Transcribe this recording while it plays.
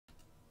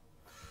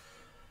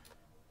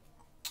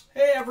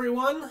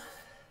everyone,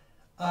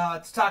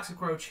 it's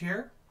Toxic Roach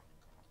here.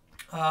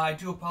 I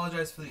do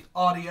apologize for the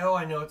audio.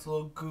 I know it's a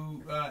little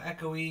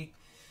echoey.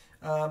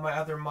 My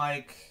other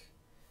mic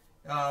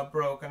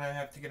broke and I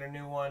have to get a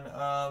new one.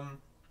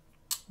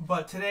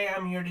 But today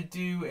I'm here to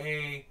do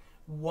a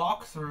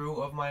walkthrough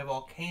of my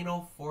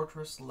Volcano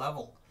Fortress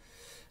level.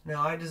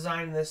 Now I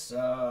designed this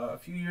a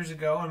few years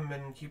ago and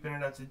been keeping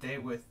it up to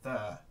date with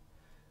the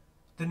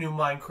new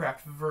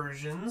Minecraft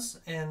versions,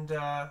 and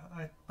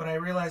but I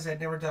realized I'd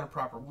never done a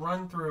proper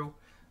run through,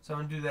 so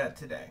I'm gonna do that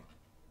today.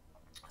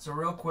 So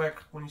real quick,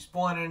 when you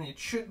spawn in, it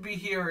should be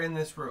here in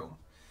this room.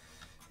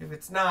 If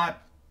it's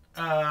not,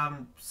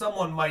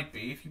 someone might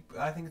be.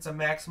 I think it's a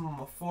maximum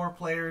of 4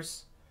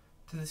 players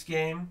to this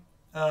game,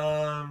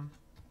 and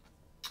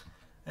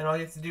all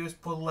you have to do is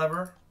pull the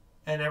lever,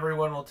 and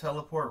everyone will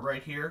teleport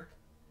right here,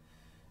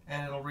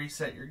 and it'll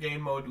reset your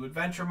game mode to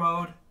adventure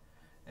mode,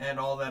 and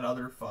all that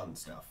other fun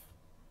stuff.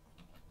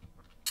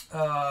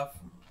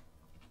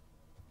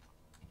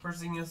 First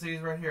thing you'll see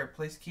is right here.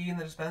 Place key in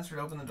the dispenser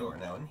to open the door.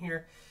 Now in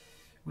here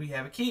we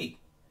have a key,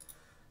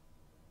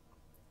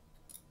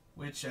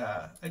 which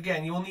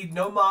again, you will need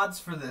no mods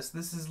for this.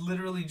 This is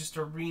literally just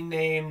a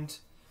renamed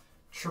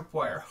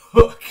tripwire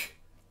hook,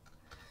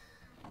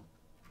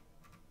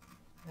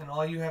 and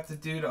all you have to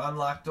do to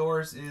unlock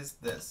doors is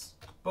this.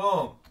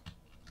 Boom,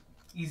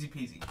 easy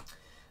peasy.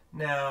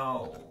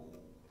 Now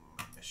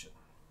mission.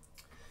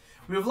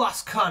 We have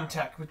lost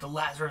contact with the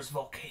Lazarus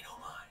volcano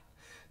mine.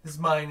 This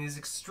mine is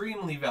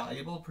extremely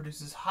valuable,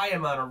 produces high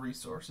amount of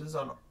resources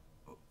out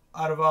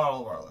of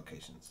all of our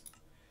locations.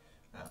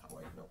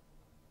 Wait, no.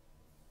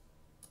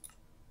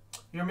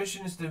 Your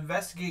mission is to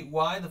investigate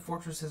why the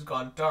fortress has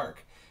gone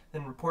dark,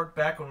 then report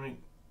back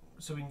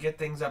so we can get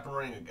things up and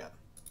running again.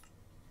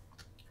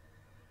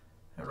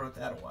 I wrote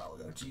that a while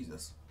ago,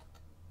 Jesus.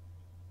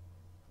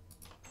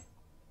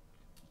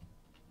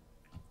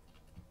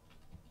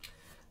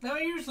 Now,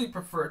 I usually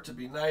prefer it to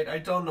be night. I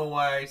don't know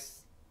why I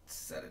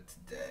said it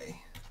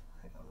today.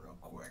 Hang on real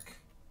quick.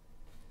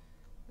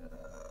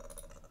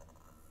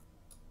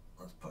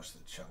 Let's push the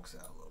chunks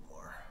out a little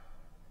more.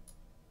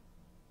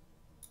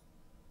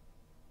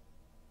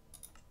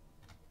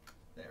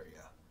 There we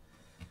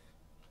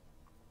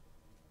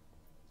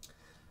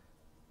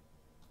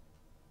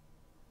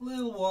go.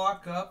 Little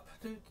walk up.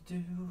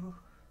 Do-do-do.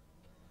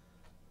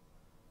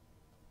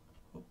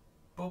 Boop,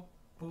 boop,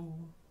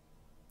 boop.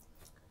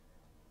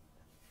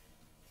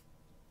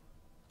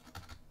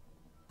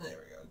 There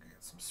we go.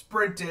 Get some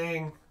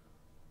sprinting.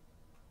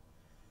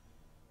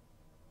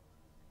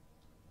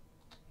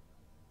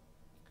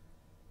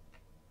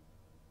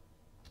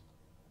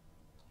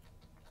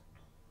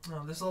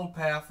 Now, this little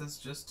path is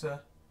just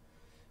to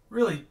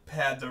really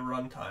pad the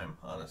runtime,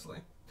 honestly.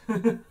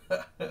 And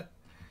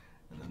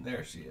then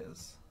there she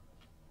is.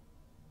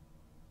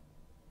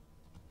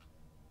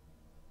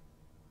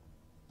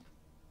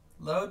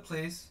 Load,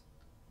 please.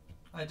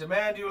 I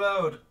demand you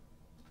load.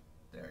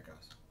 There it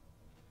goes.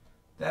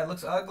 That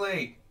looks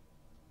ugly.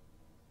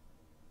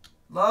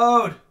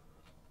 Load!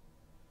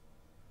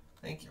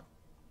 Thank you.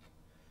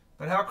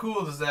 But how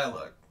cool does that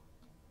look?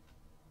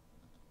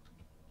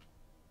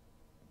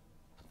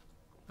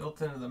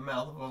 Built into the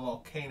mouth of a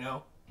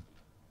volcano.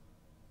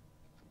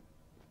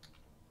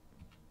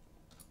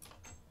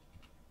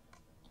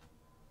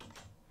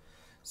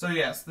 So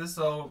yes, this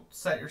will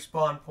set your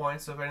spawn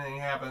point, so if anything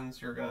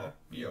happens, you're gonna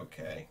be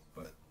okay.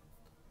 But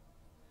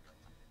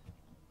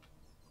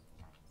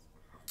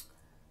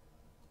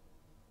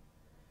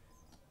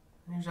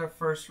here's our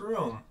first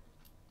room.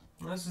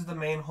 This is the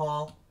main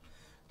hall.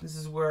 This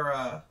is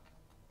where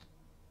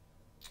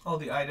all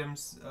the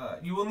items...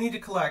 you will need to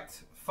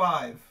collect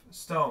 5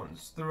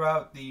 stones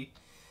throughout the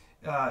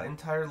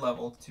entire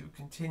level to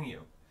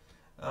continue.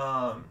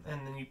 And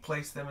then you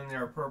place them in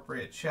their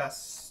appropriate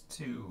chests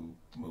to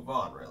move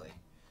on, really.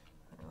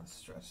 Let's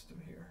stretch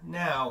through here.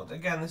 Now,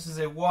 again, this is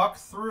a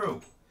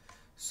walkthrough.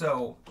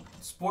 So,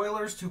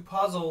 spoilers to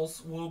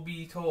puzzles will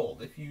be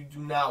told. If you do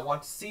not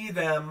want to see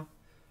them,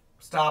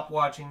 stop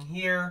watching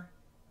here.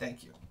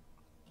 Thank you.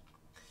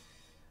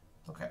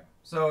 Okay,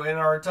 so in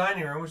our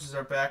dining room, which is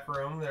our back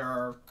room, there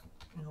are,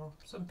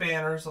 some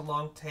banners, a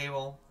long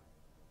table.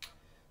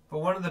 But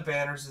one of the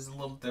banners is a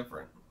little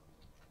different.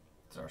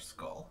 It's our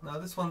skull. Now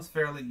this one's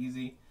fairly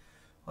easy.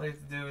 All you have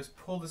to do is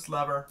pull this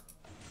lever.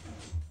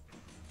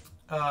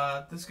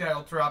 This guy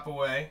will drop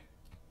away.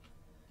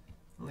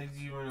 It leads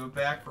you into a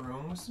back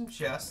room with some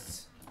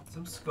chests,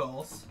 some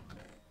skulls.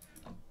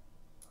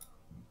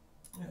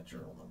 Got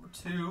journal number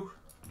 2.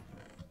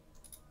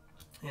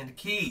 And a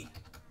key.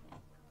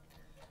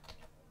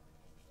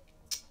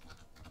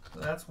 So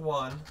that's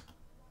 1.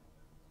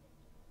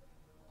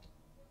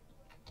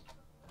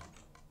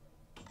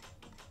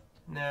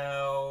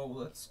 Now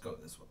let's go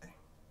this way.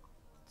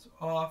 So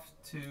off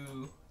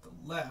to the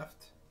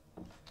left.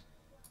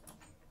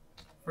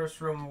 First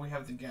room we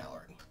have the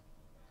gallery.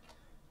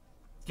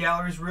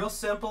 Gallery's real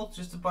simple,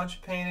 just a bunch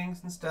of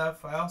paintings and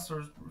stuff. I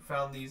also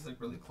found these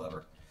really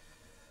clever.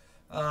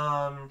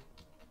 And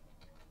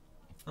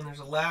there's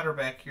a ladder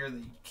back here that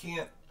you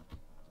can't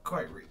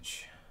quite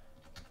reach.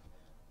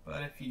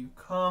 But if you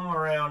come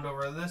around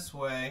over this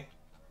way,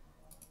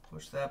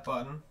 push that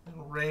button,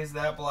 it'll raise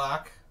that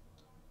block.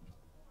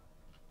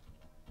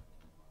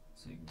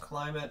 So you can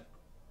climb it.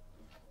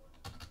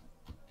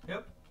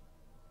 Yep.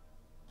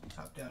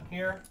 Hop down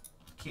here,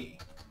 key.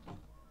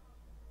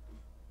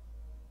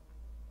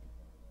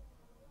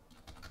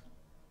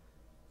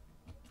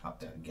 Hop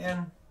down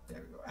again.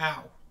 There we go.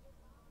 Ow.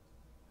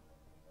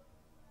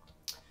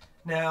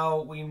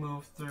 Now we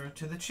move through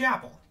to the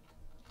chapel.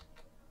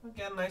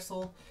 Again, nice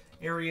little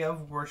area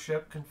of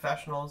worship.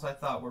 Confessionals I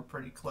thought were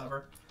pretty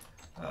clever.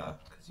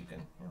 Because you can,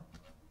 you know.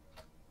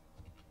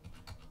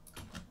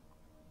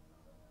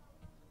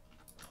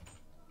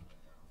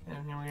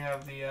 And here we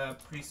have the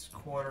priest's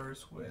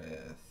quarters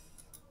with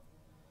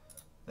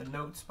the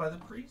notes by the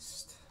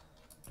priest.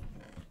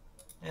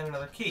 And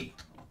another key.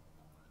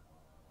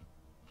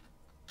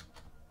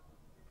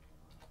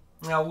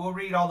 Now we'll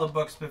read all the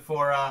books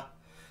before I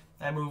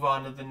move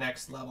on to the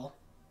next level.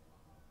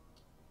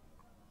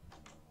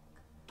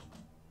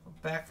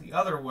 Back the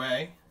other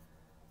way.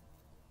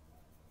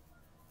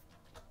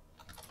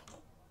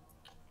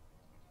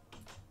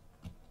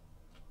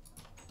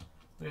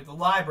 We have the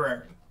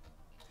library.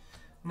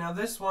 Now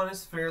this one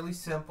is fairly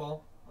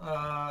simple. You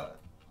have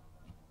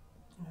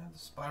the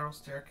spiral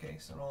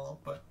staircase and all,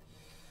 but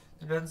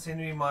there doesn't seem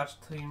to be much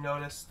until you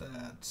notice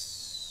that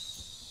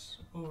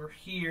over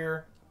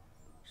here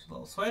there's a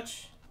little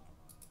switch.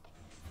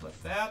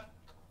 Flip that.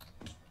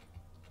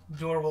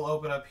 Door will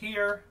open up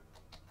here.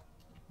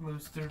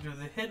 Moves through to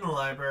the hidden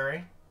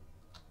library.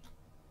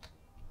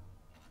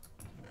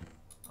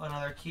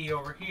 Another key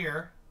over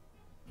here.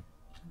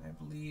 And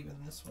I believe in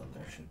this one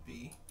there should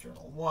be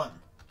journal 1.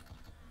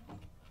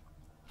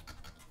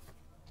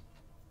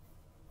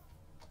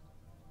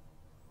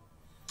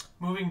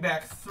 Moving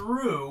back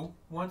through,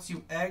 once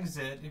you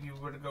exit, if you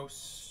were to go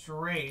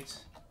straight,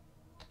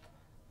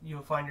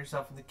 you'll find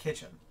yourself in the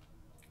kitchen.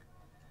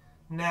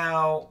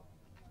 Now,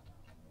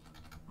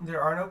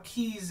 there are no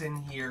keys in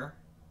here.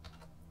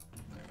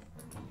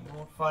 You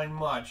won't find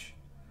much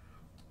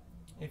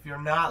if you're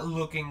not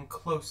looking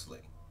closely.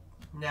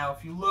 Now,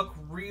 if you look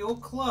real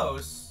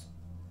close,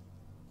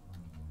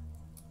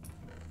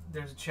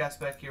 there's a chest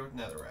back here with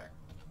netherrack.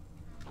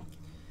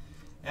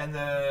 And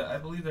I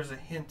believe there's a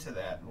hint to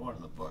that in one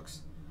of the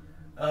books.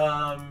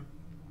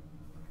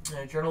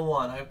 Journal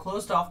 1. I have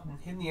closed off and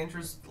hidden the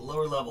entrance to the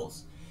lower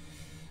levels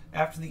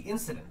after the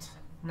incident.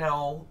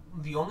 Now,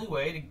 the only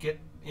way to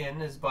get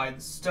in is by the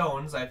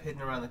stones I've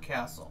hidden around the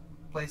castle.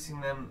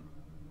 Placing them...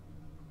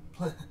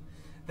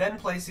 then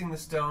placing the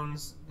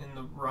stones in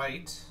the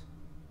right...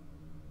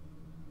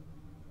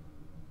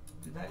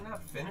 Did I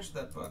not finish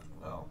that book?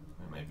 Oh,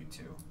 there might be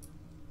 2.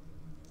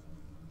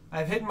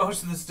 I've hidden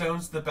most of the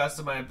stones to the best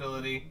of my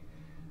ability,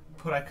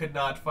 but I could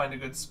not find a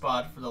good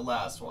spot for the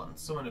last one.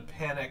 So in a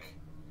panic,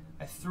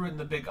 I threw it in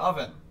the big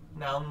oven.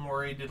 Now I'm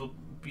worried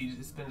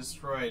it's been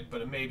destroyed,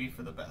 but it may be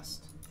for the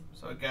best.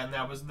 So again,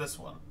 that was this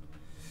one.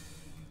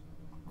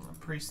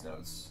 Priest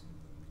notes.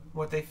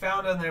 What they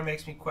found on there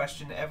makes me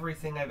question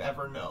everything I've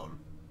ever known.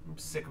 I'm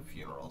sick of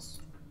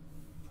funerals.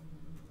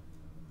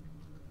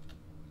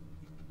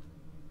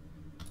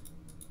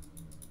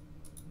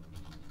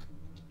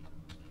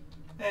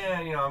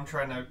 And, you know, I'm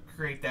trying to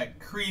create that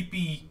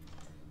creepy,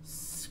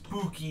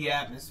 spooky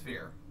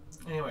atmosphere.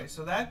 Anyway,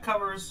 so that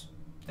covers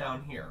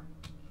down here.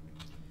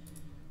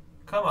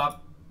 Come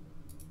up,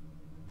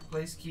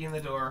 place key in the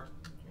door,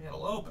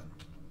 it'll open.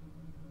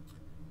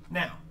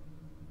 Now,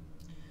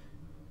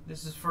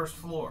 this is first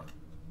floor.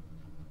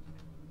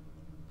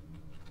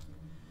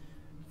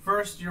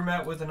 First, you're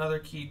met with another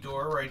key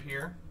door right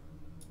here.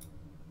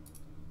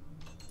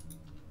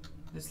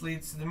 This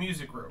leads to the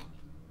music room.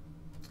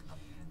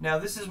 Now,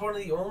 this is one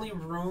of the only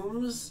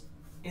rooms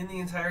in the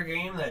entire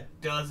game that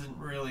doesn't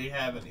really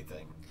have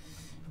anything.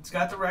 It's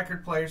got the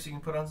record player, so you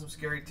can put on some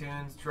scary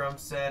tunes, drum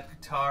set,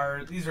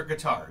 guitar. These are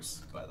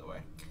guitars, by the way.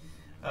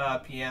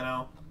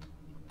 Piano.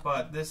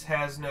 But this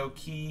has no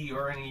key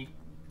or any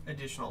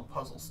additional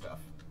puzzle stuff.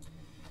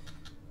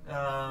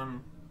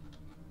 Now,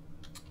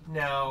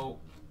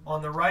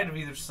 on the right of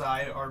either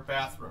side are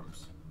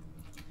bathrooms.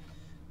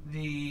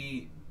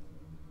 The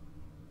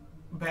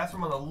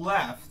bathroom on the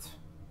left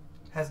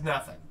has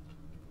nothing.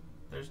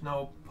 There's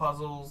no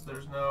puzzles,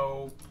 there's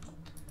no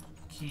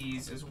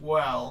keys as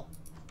well.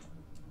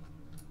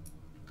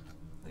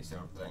 At least I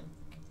don't think.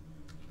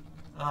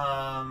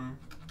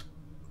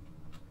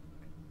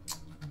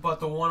 But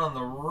the one on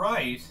the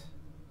right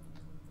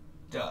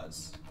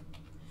does.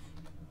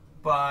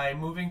 By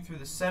moving through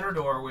the center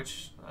door,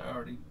 which I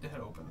already had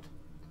opened,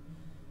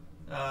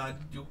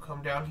 you'll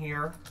come down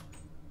here,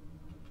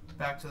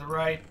 back to the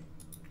right,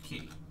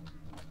 key.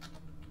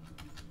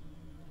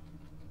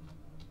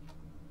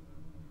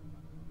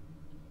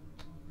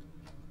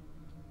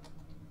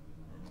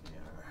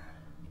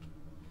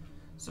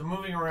 So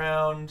moving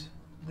around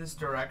this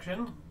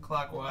direction,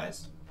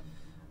 clockwise,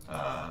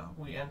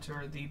 we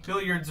enter the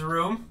billiards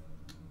room.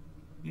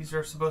 These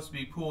are supposed to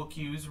be pool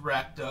cues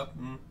racked up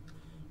and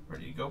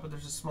ready to go, but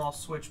there's a small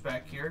switch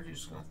back here. You're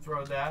just going to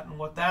throw that, and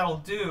what that'll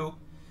do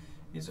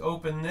is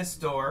open this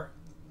door,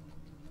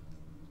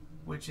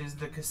 which is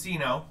the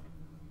casino.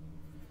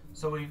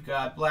 So we've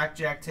got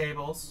blackjack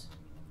tables,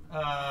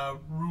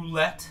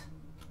 roulette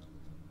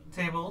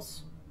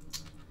tables,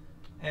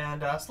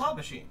 and slot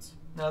machines.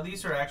 Now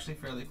these are actually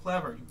fairly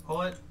clever. You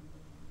pull it,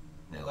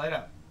 and they light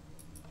up.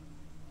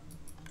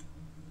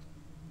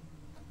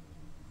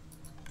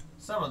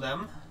 Some of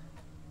them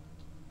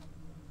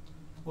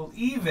will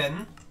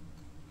even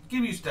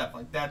give you stuff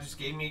like that. Just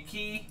gave me a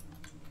key,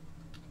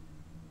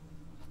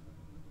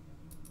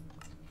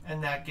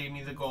 and that gave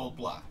me the gold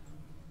block.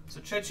 So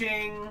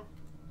cha-ching.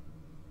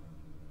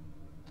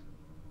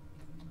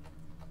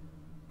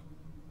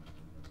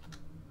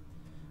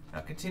 Now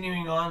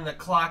continuing on in the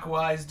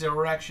clockwise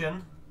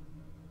direction,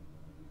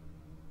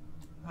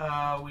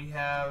 we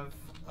have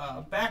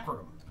a back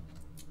room.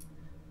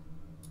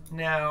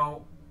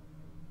 Now,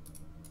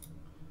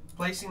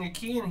 placing a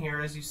key in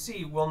here, as you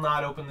see, will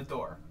not open the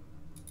door.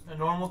 A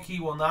normal key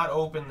will not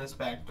open this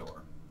back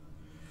door.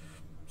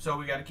 So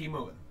we got to keep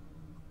moving.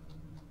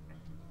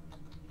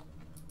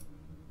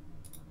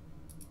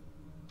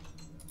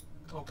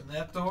 Open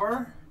that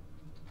door.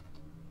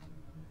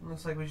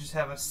 Looks like we just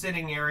have a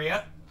sitting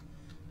area.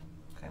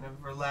 Kind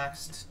of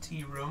relaxed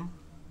tea room.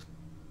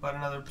 But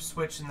another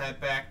switch in that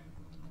back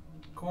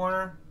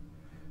corner,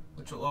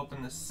 which will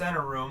open the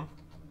center room.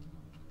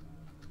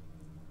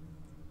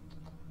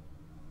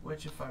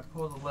 Which, if I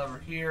pull the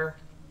lever here,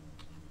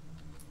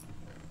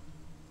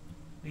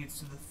 leads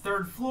to the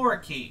third floor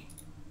key.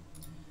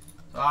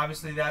 So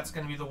obviously that's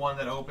going to be the one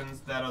that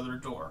opens that other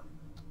door.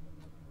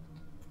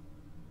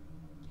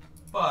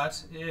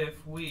 But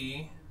if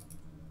we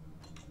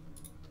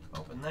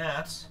open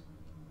that,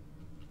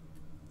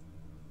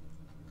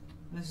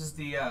 this is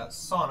the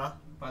sauna,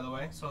 by the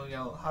way. So we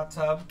got a little hot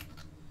tub.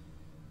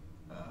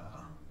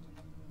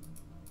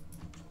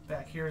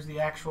 Back here is the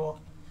actual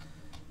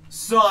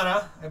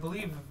sauna. I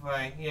believe if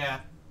I,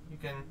 you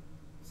can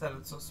set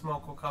it so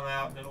smoke will come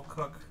out and it'll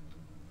cook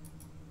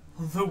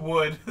the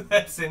wood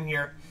that's in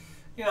here.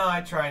 You know,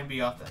 I try and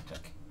be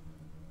authentic.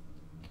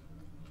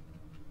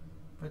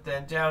 But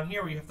then down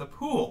here we have the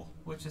pool,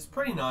 which is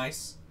pretty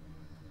nice.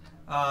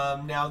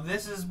 Now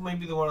this is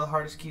maybe one of the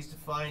hardest keys to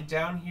find.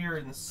 Down here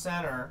in the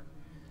center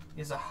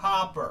is a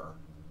hopper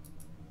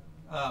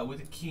with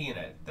a key in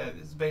it. That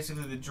is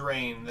basically the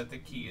drain that the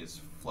key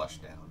is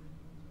flushed down.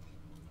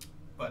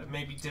 But it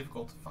may be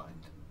difficult to find.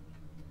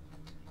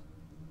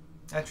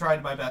 I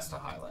tried my best to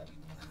highlight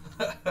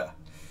it.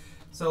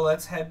 So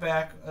let's head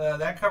back.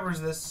 That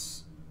covers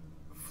this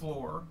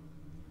floor.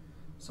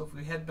 So if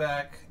we head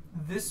back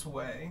this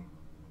way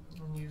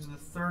and use the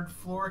third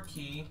floor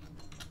key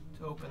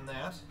to open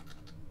that,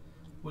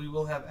 we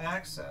will have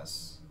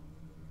access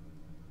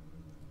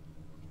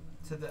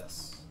to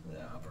this, the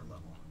upper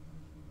level.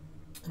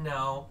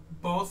 Now,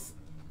 both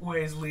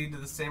ways lead to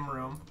the same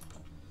room,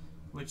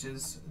 which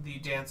is the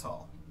dance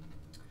hall,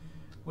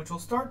 which will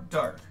start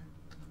dark.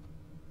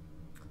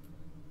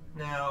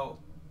 Now,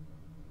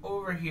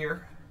 over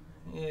here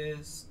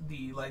is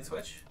the light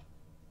switch,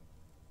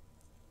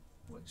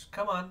 which,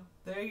 come on,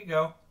 there you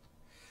go.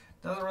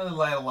 Doesn't really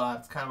light a lot,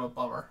 it's kind of a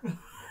bummer.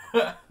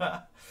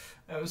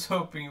 I was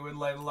hoping it would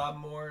light a lot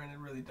more, and it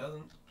really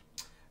doesn't.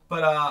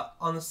 But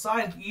on the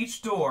side of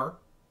each door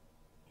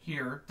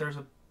here, there's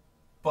a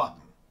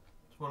button.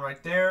 There's one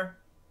right there,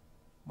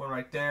 one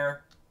right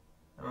there,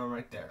 and one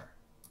right there.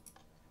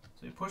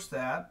 So you push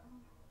that,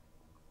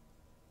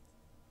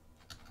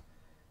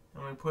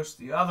 and we push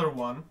the other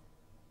one,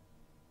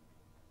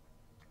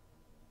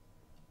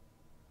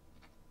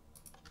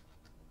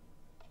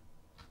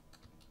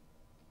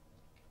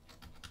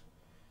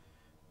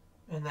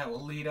 and that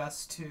will lead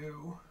us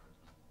to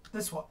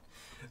this one.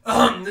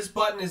 This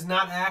button is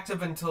not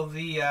active until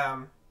the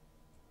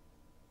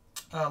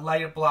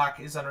light block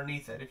is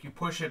underneath it. If you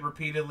push it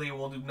repeatedly, it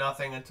will do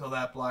nothing until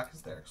that block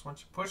is there. Because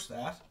once you push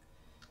that,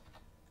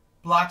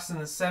 blocks in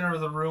the center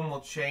of the room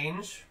will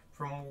change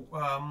from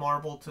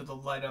marble to the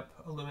light up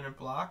aluminum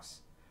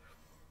blocks.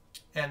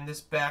 And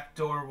this back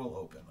door will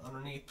open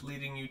underneath,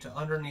 leading you to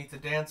underneath the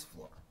dance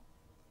floor.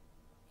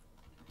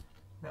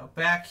 Now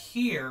back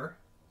here,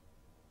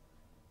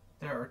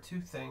 there are two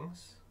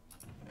things.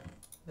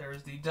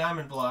 There's the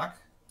diamond block.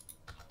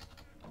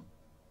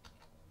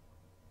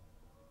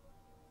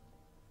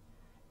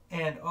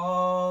 And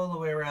all the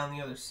way around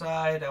the other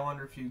side, I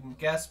wonder if you can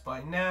guess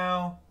by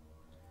now,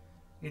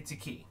 it's a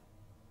key.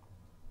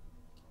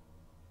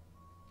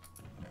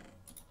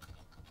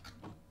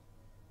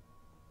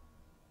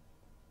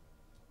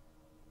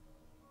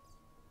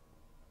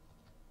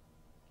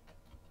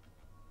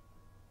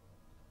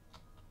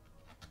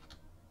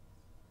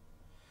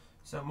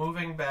 So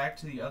moving back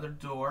to the other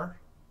door,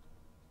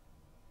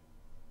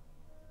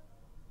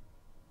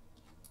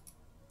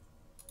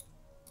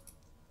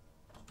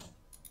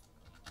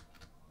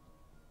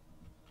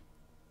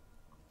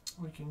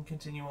 we can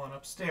continue on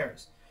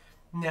upstairs.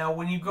 Now,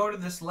 when you go to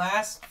this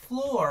last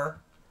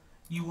floor,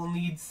 you will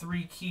need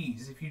 3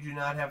 keys. If you do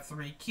not have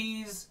 3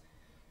 keys,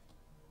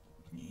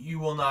 you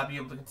will not be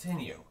able to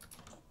continue.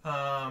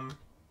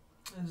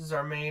 This is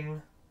our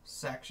main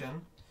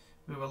section.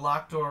 We have a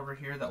locked door over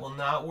here that will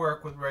not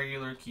work with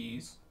regular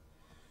keys.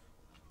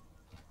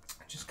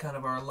 Just kind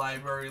of our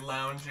library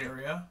lounge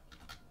area.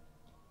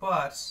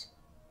 But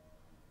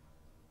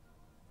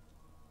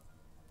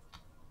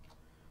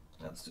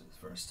let's do this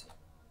first.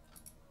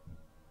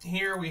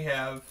 Here we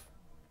have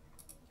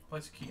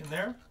place a key in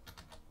there.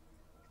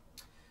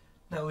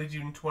 That leads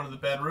you into one of the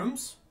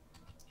bedrooms.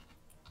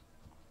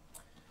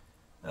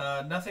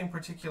 Nothing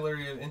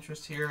particularly of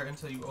interest here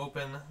until you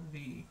open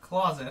the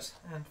closet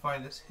and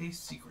find this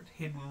secret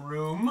hidden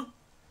room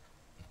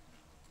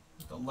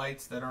with the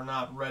lights that are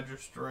not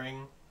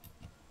registering.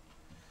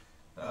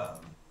 There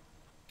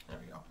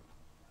we go.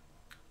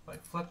 I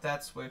flip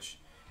that switch,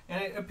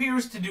 and it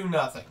appears to do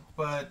nothing,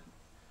 but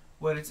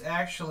what it's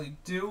actually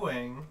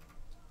doing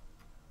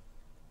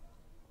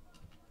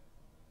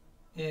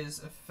is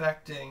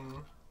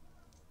affecting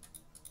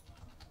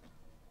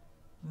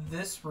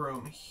this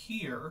room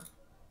here.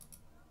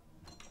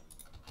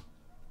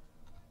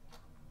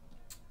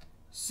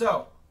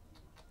 So,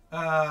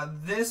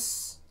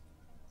 this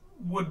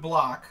wood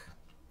block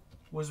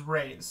was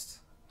raised,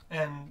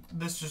 and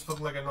this just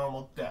looked like a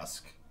normal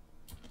desk,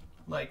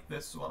 like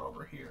this one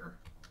over here.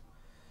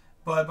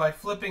 But by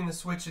flipping the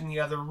switch in the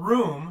other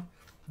room,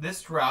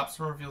 this drops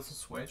and reveals a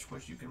switch,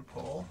 which you can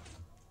pull.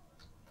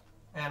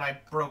 And I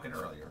broke it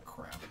earlier,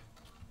 crap.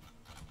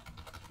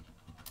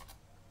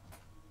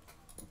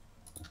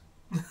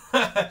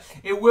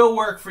 It will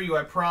work for you,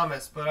 I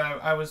promise, but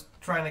I was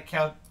trying to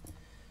count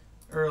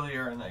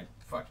earlier and I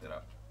fucked it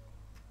up.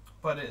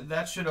 But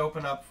that should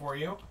open up for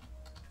you.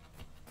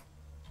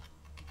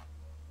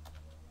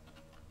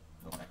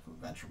 Go back to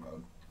adventure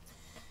mode.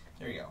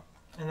 There you go.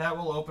 And that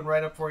will open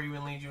right up for you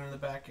and lead you into the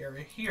back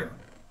area here,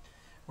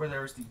 where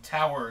there's the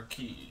tower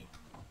key.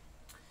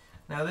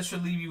 Now this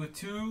should leave you with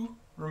 2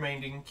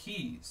 remaining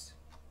keys.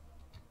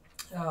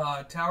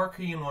 Tower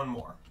key and 1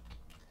 more.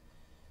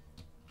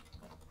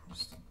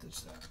 Just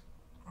ditch that.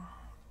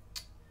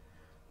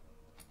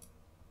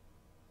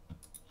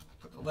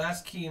 Put the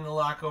last key in the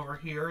lock over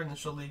here, and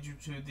this will lead you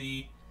to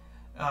the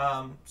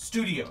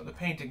studio, the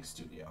painting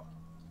studio.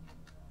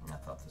 I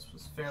thought this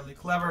was fairly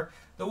clever.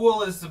 The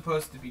wool is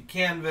supposed to be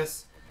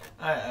canvas.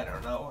 I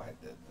don't know.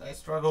 I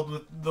struggled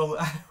with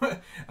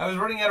the... I was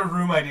running out of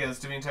room ideas,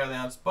 to be entirely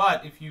honest.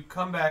 But if you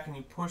come back and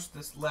you push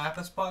this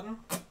lapis button,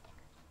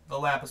 the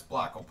lapis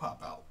block will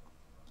pop out.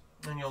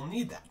 And you'll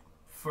need that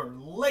for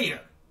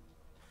later.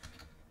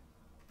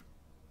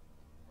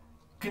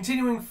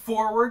 Continuing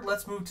forward,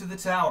 let's move to the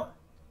tower.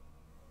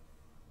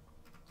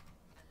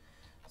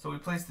 So we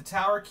place the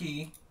tower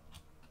key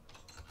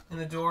in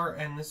the door,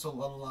 and this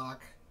will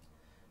unlock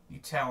the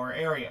tower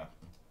area.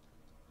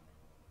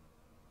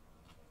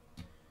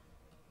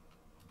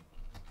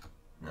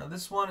 Now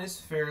this one is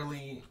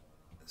fairly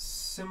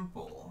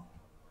simple,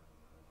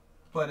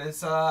 but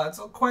it's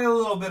quite a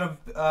little bit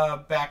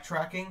of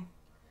backtracking.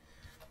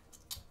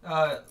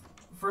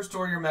 First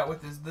door you're met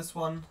with is this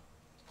one,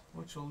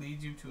 which will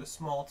lead you to a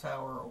small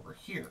tower over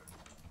here.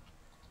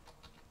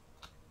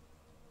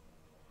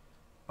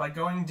 By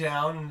going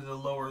down into the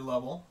lower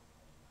level,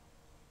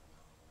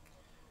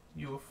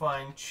 you will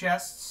find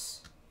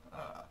chests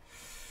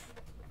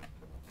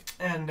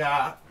and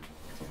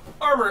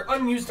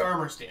unused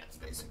armor stands,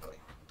 basically.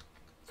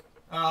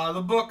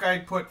 The book I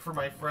put for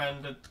my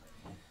friend, it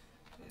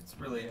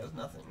really has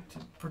nothing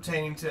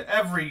pertaining to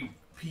every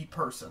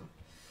person.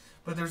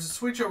 But there's a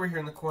switch over here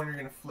in the corner, you're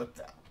going to flip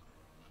that.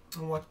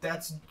 And what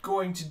that's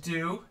going to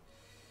do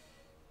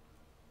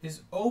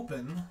is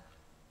open,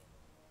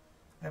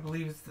 I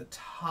believe it's the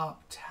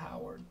top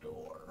tower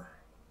door.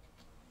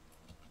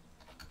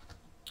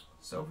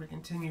 So if we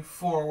continue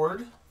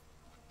forward,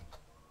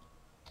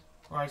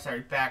 or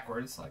sorry,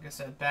 backwards, like I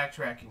said,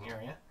 backtracking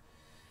area.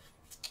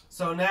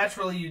 So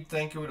naturally you'd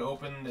think it would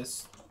open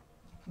this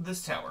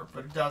tower,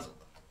 but it doesn't.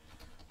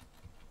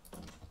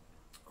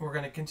 We're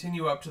going to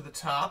continue up to the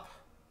top.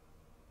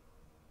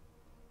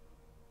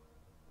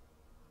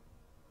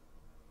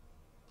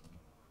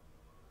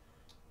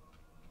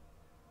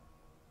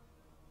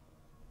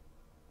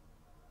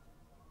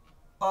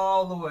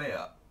 All the way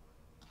up.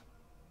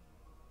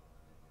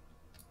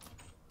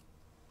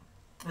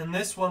 And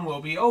this one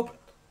will be opened.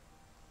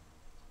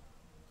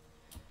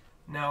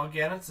 Now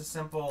again, it's a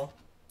simple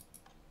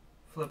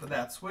flip of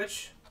that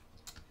switch.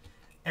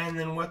 And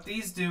then what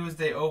these do is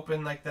they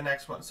open like the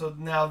next one. So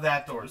now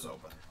that door is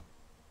open.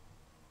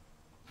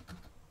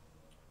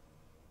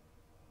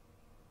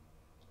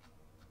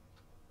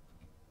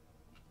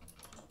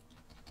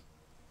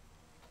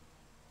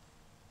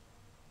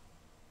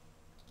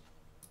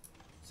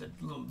 It's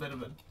a little bit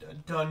of a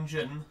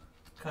dungeon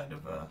kind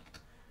of a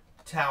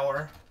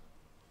tower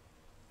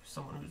for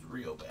someone who's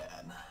real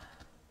bad.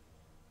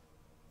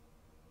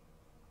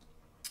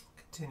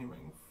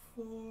 Continuing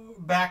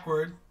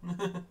backward.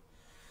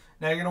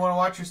 Now you're going to want to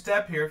watch your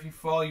step here. If you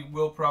fall, you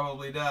will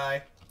probably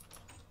die.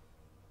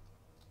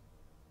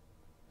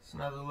 It's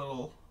another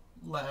little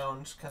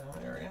lounge kind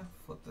of area.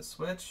 Flip the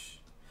switch.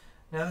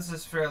 Now this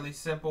is fairly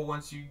simple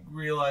once you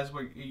realize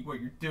what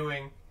you're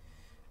doing.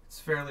 It's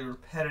fairly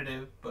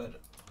repetitive,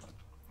 but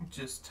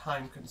just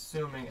time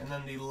consuming. And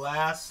then the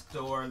last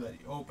door that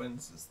he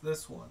opens is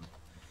this one,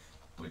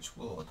 which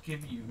will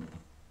give you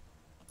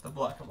the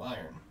block of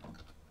iron.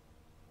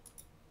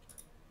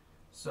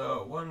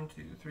 So 1,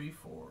 2, 3,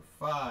 4,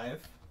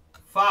 5.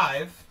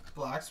 5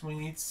 blocks. We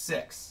need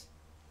 6.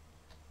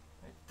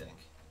 I think.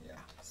 Yeah,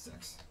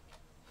 6.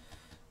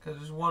 Because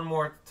there's one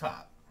more at the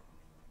top.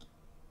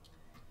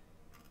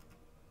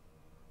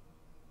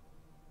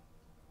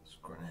 So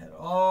we're going to head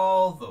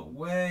all the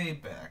way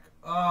back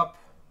up.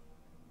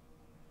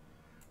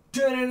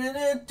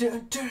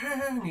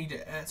 Need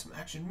to add some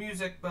action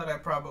music, but I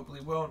probably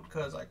won't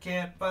because I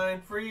can't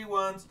find free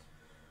ones.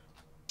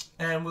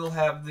 And we'll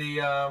have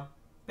the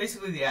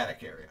basically the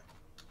attic area.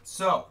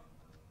 So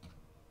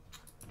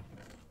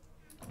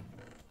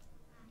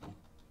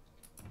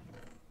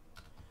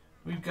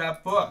we've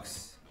got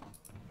books,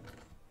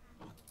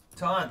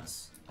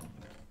 tons,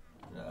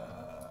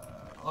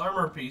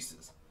 armor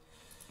pieces,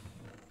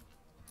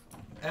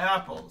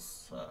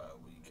 apples.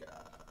 We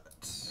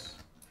got.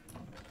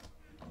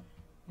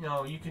 You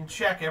know, you can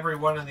check every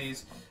one of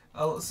these.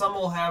 Some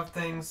will have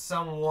things,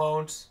 some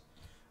won't.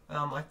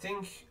 I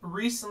think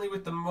recently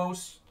with the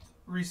most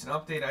recent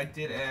update I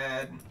did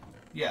add,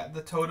 yeah,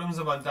 the Totems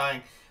of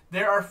Undying.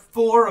 There are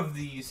 4 of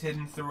these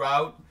hidden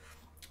throughout.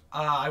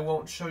 I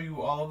won't show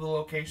you all of the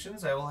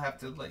locations. I will have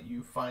to let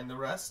you find the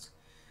rest.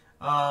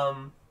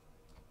 But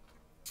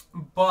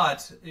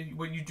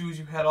what you do is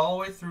you head all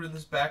the way through to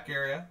this back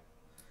area.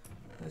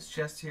 This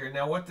chest here.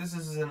 Now what this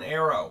is an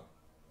arrow.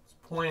 It's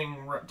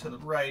pointing to the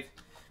right.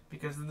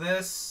 Because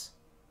this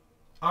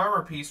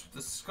armor piece with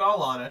the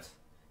skull on it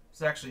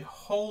is actually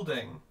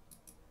holding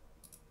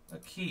a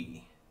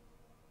key.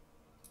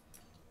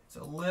 It's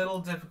a little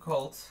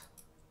difficult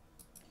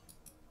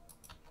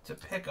to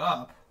pick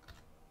up.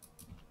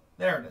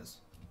 There it is.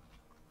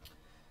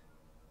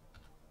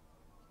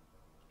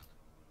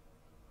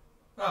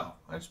 Oh,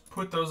 I just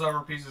put those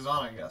armor pieces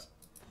on, I guess.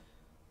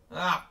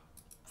 Ah,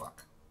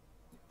 fuck.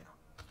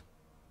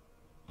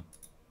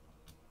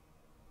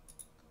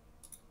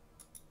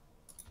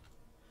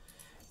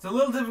 It's a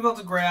little difficult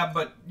to grab,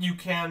 but you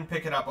can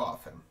pick it up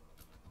off him.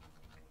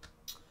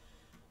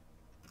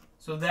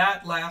 So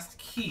that last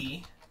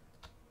key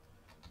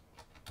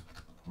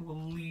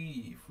will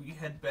leave. We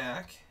head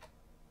back.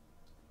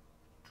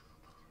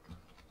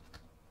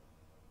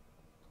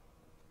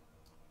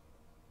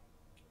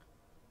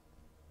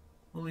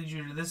 We'll lead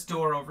you to this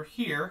door over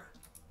here.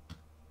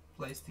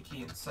 Place the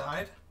key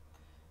inside.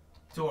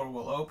 Door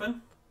will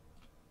open.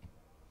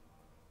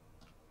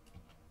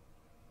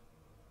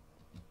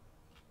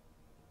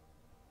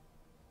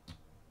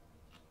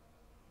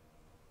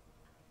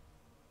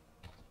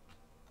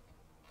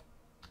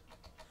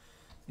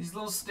 These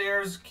little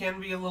stairs can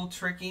be a little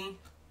tricky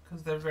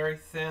because they're very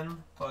thin,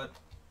 but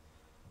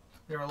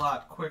they're a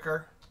lot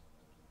quicker.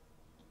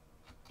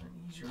 An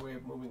easier way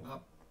of moving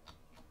up.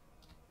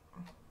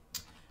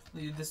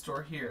 Lead this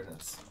door here, and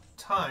it's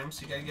time,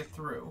 so you gotta get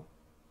through,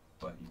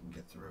 but you can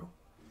get through.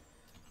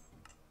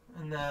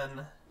 And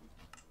then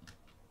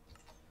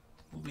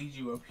we'll lead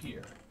you up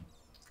here.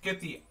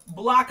 Get the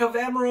block of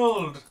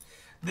emerald!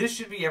 This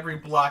should be every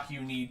block you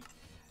need.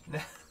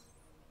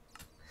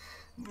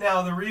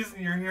 Now, the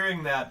reason you're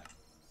hearing that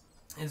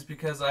is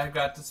because I've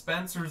got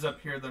dispensers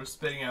up here that are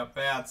spitting out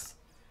bats.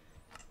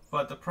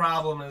 But the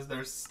problem is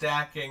they're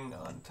stacking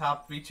on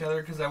top of each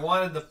other because I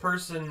wanted the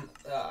person...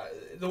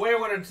 the way I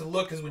wanted it to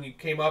look is when you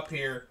came up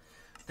here,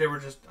 there were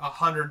just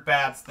 100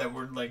 bats that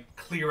would like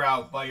clear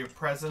out by your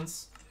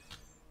presence.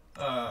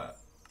 And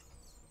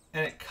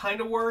it kind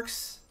of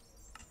works,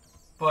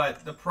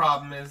 but the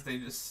problem is they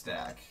just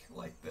stack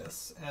like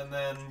this. And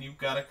then you've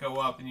got to go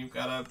up and you've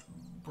got to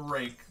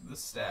break the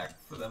stack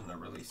for them to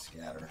really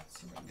scatter. Let's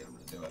see if I can get them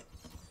to do it.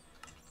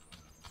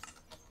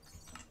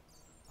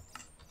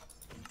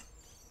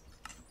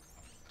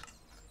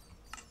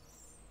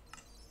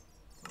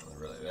 Well, they're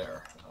really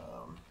there.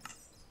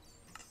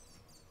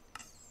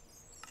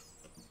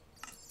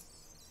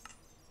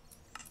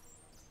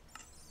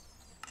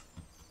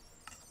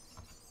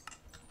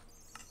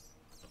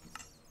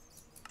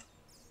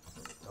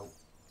 Nope.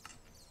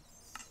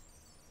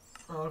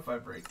 What if I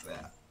break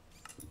that?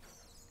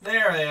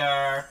 There they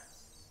are.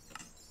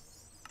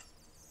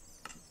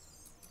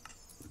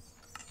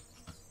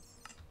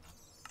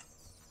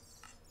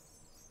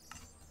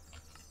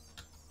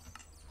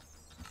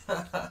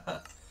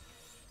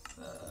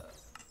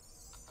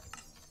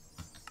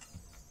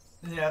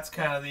 That's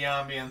kind of the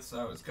ambience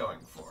I was going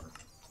for.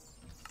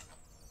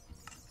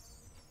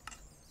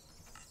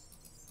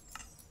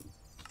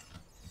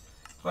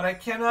 But I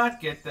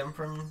cannot get them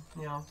from,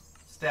 you know,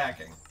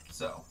 stacking.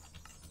 So,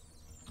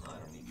 I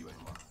don't need you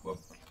anymore. Whoop.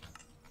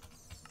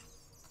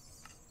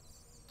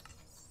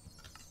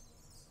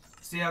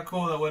 See how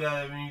cool that would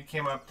have when you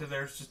came up to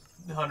there's just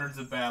hundreds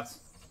of bats.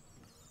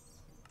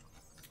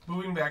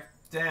 Moving back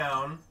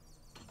down,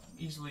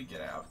 easily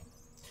get out.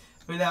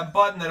 But that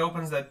button that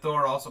opens that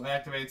door also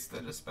activates the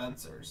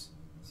dispensers.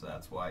 So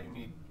that's why you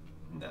need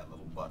that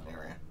little button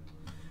area.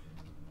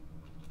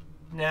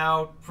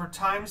 Now, for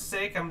time's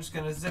sake, I'm just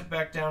going to zip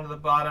back down to the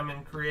bottom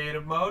in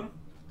creative mode.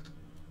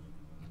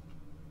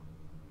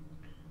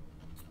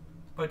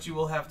 But you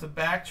will have to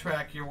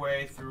backtrack your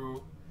way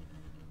through,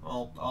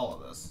 well, all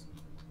of this.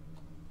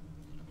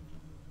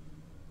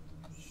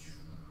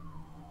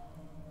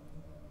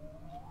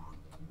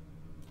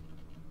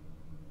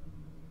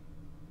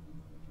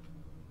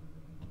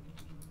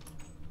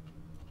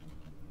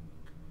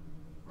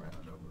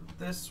 Round over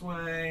this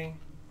way.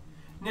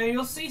 Now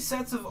you'll see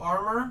sets of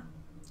armor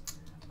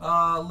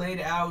laid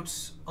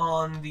out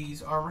on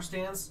these armor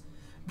stands.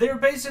 They're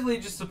basically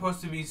just supposed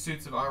to be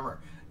suits of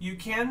armor. You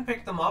can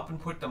pick them up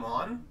and put them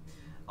on,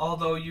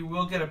 although you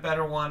will get a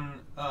better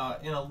one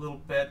in a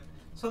little bit.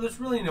 So there's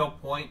really no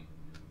point.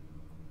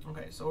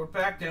 Okay, so we're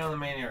back down in the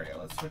main area.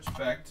 Let's switch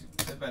back to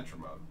adventure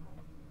mode.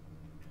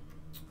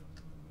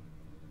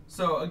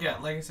 So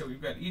again, like I said,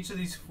 we've got each of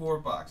these 4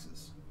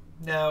 boxes.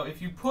 Now,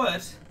 if you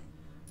put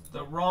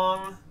the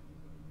wrong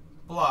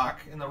block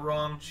in the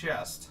wrong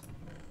chest,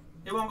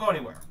 it won't go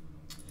anywhere.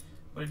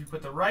 But if you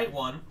put the right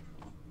one,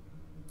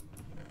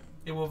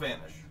 it will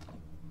vanish.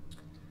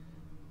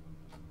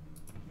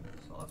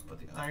 So let's put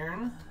the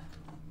iron,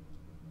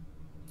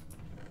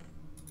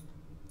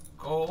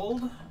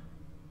 gold, what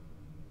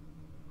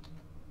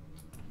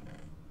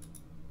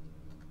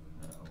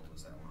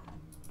was that one?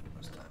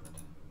 Where's diamond?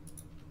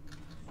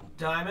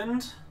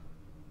 Diamond.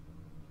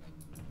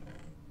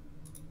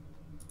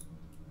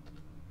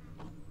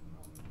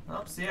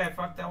 Oh, see, I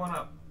fucked that one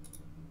up.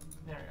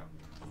 There we go.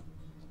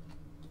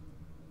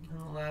 And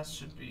the last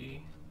should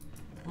be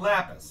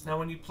lapis. Now,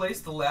 when you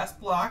place the last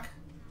block,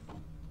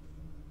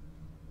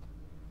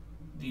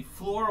 the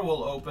floor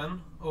will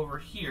open over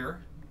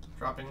here,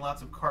 dropping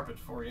lots of carpet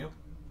for you,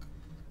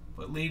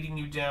 but leading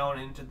you down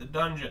into the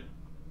dungeon.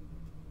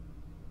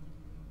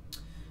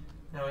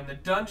 Now, in the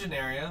dungeon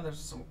area, there's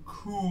some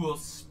cool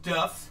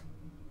stuff.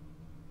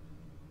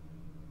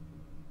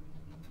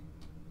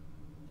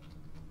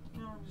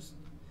 Just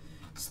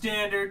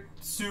standard,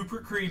 super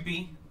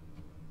creepy.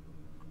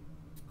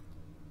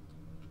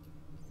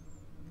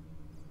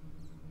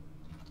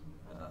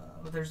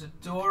 There's a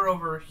door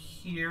over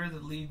here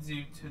that leads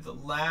you to the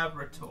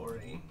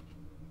laboratory.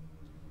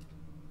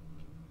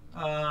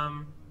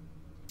 Now,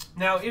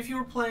 if you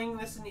were playing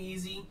this in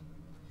easy,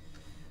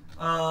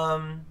 which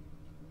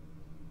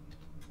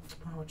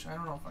I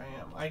don't know if I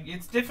am,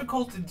 it's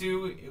difficult to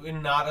do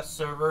in not a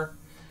server,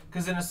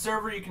 because in a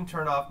server you can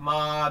turn off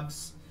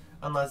mobs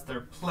unless they're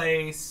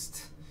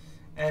placed,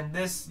 and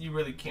this you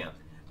really can't.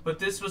 But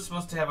this was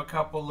supposed to have a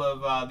couple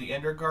of the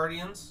Ender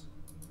Guardians,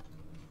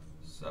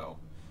 so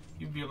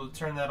you'd be able to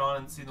turn that on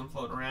and see them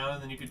float around,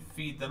 and then you could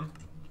feed them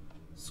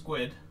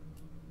squid,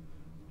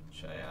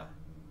 which I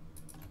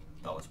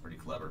thought was pretty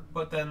clever.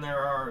 But then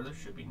there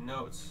should be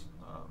notes.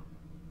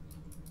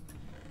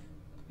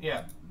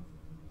 Yeah,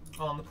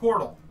 on the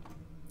portal.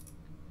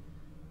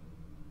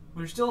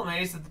 We're still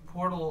amazed that the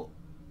portal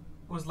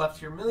was left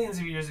here millions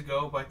of years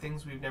ago by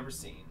things we've never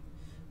seen.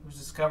 It was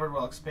discovered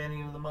while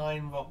expanding into the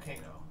mine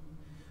volcano.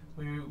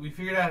 We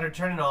figured out how to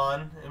turn it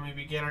on, and we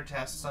began our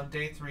tests. On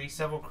day 3,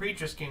 several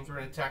creatures came through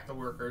and attacked the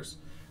workers.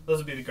 Those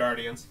would be the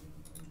Guardians.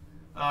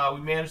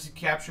 We managed to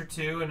capture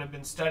 2 and have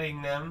been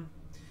studying them.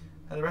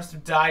 The rest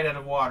have died out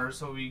of water,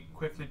 so we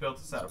quickly built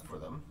a setup for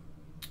them.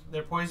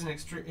 Their poison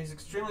is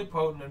extremely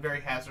potent and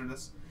very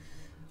hazardous.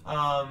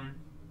 I've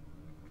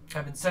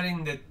been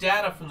studying the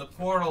data from the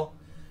portal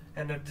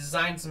and have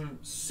designed some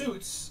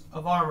suits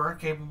of armor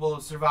capable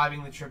of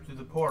surviving the trip through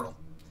the portal.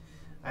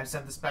 I've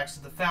sent the specs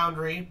to the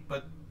foundry,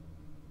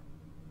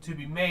 to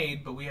be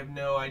made, but we have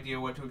no idea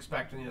what to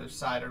expect on the other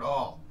side at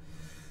all.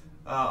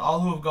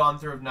 All who have gone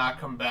through have not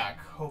come back.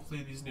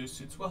 Hopefully these new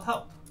suits will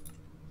help.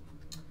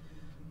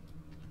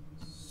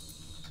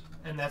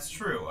 And that's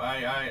true.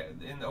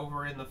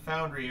 Over in the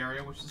foundry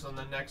area, which is on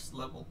the next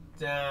level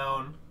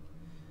down,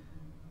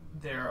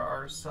 there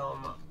are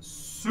some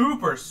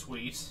super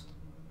sweet,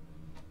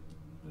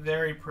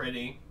 very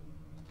pretty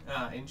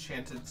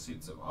enchanted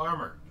suits of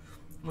armor,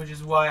 which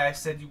is why I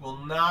said you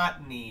will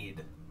not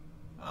need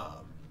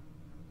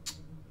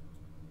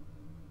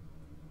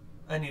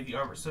any of the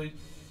armor. So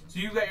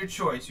you've got your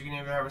choice. You can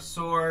either have a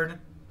sword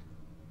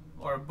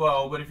or a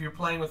bow, but if you're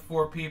playing with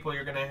 4 people,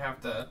 you're going to have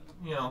to,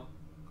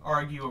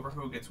 argue over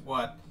who gets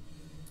what.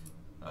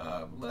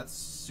 Let's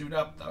suit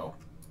up, though.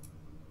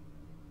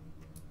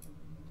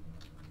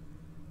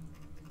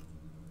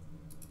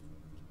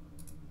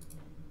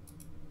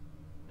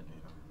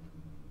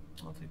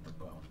 I'll take the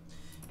bow.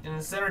 In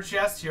the center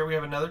chest here, we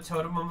have another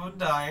Totem of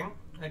Undying.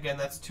 Again,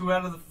 that's 2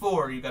 out of the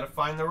 4. You got to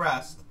find the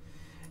rest.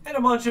 And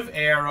a bunch of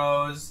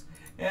arrows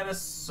and a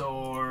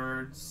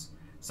swords.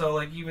 So,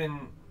 like,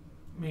 even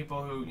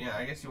people who,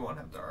 I guess you won't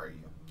have to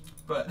argue.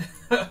 But,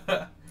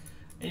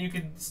 and you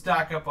can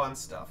stock up on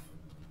stuff.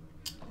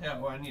 Yeah,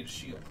 well, I need a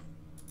shield.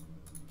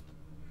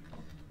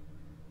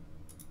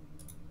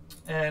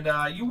 And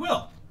you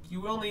will.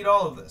 You will need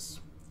all of this.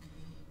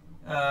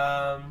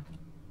 I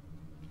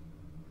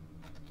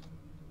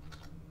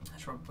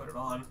should put it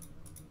on.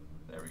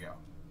 There we go.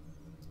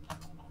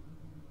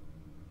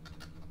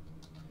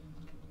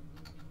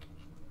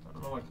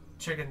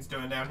 chicken's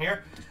doing down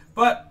here.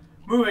 But,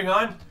 moving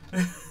on.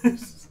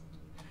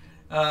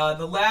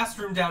 The last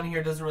room down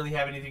here doesn't really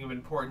have anything of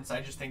importance.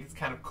 I just think it's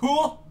kind of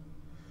cool.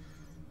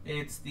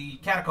 It's the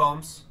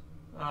catacombs,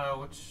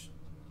 which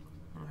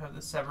have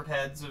the severed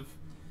heads of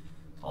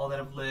all that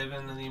have lived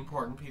and the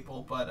important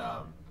people.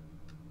 But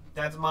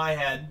that's my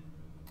head.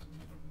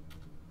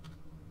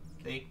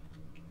 See?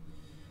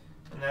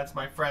 And that's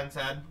my friend's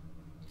head,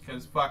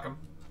 because fuck him.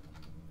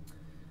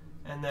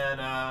 And then,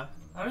 I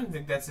don't even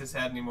think that's his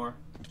head anymore.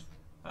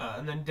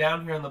 And then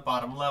down here on the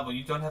bottom level,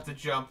 you don't have to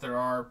jump, there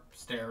are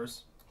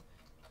stairs.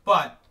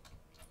 But,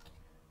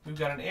 we've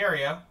got an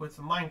area with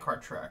a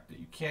minecart track that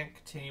you can't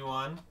continue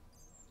on.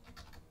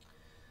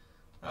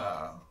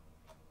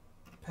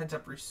 Pent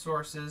up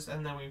resources,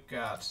 and then we've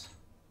got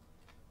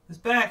this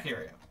back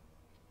area.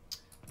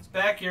 This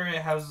back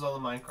area houses all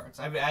the minecarts.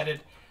 I've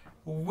added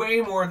way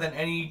more than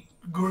any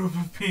group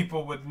of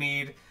people would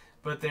need,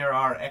 but there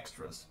are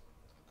extras.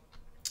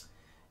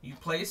 You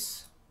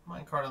place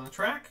minecart on the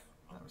track,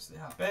 obviously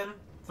hop in,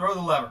 throw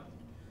the lever,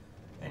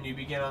 and you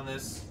begin on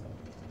this.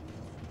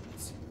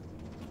 Let's see,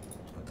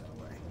 put that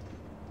away.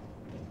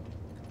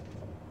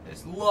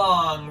 This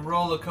long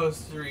roller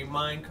coastery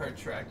minecart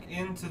track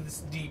into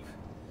this deep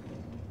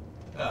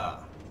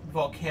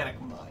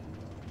volcanic mine.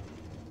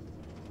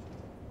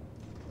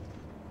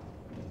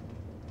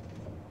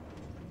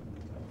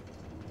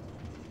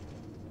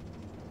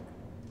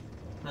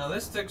 Now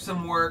this took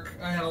some work.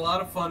 I had a lot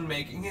of fun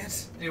making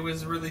it. It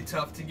was really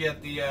tough to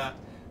get the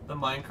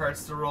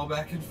minecarts to roll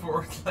back and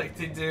forth like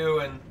they do,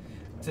 and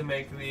to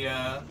make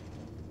the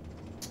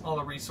all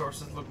the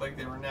resources look like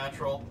they were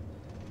natural.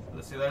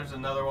 Let's see, there's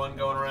another one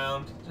going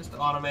around. Just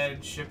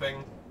automated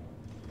shipping,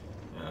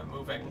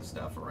 moving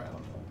stuff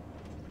around.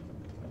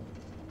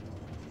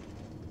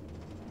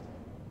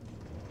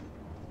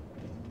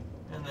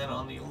 And then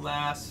on the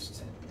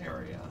last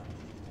area,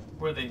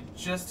 where they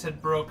just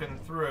had broken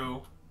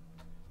through,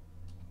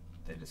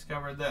 they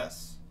discovered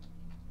this.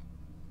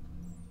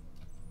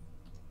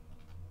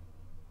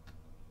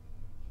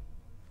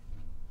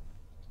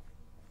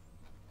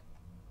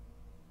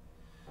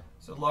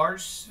 It's a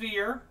large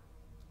sphere.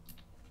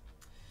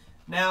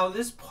 Now,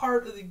 this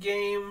part of the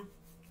game,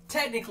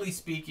 technically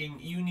speaking,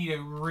 you need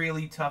a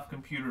really tough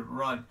computer to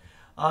run.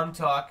 I'm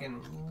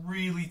talking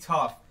really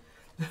tough,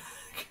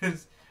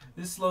 because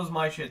this slows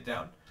my shit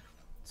down.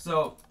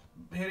 So,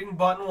 hitting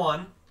button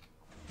 1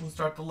 will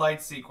start the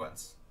light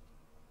sequence.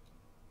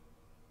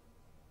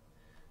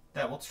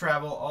 That will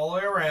travel all the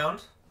way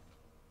around,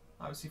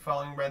 obviously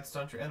following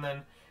redstone, and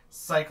then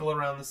cycle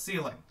around the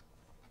ceiling.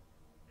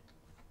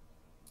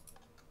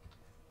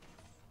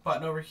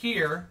 Button over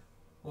here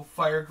will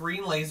fire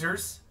green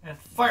lasers and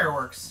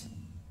fireworks.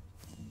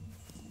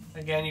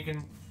 Again, you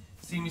can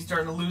see me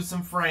starting to lose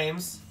some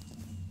frames,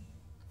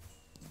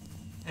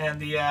 and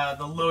the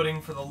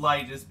loading for the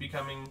light is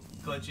becoming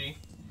glitchy.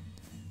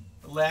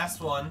 The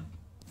last one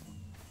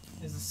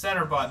is the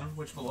center button,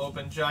 which will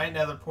open giant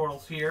nether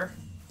portals here.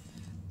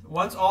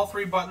 Once all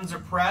 3 buttons are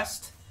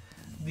pressed,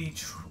 the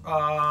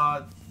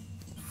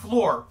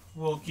floor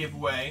will give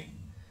way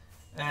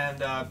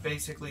and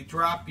basically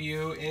drop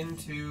you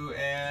into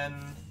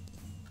an...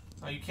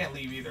 Oh, you can't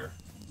leave either.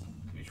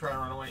 If you try to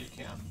run away, you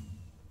can.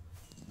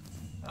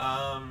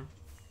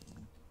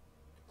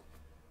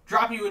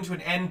 Drop you into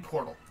an end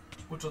portal,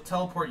 which will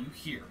teleport you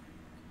here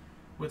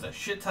with a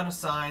shit ton of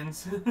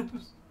signs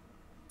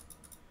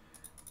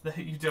that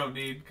you don't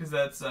need, because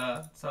that's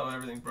how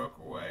everything broke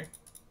away.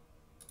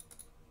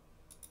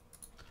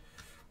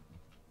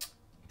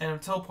 And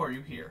it'll teleport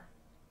you here.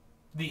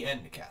 The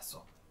End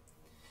Castle.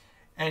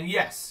 And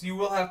yes, you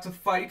will have to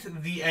fight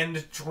the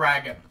End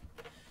Dragon.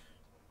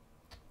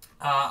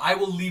 I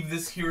will leave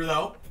this here,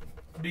 though,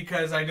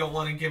 because I don't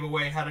want to give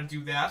away how to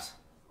do that,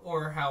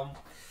 or how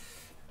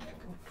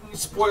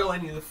spoil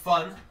any of the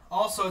fun.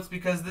 Also, it's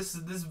because this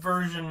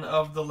version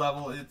of the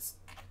level, I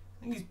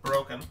think he's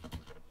broken.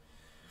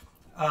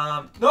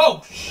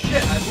 No!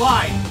 Shit, I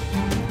lied!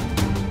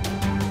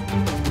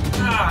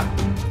 Ah!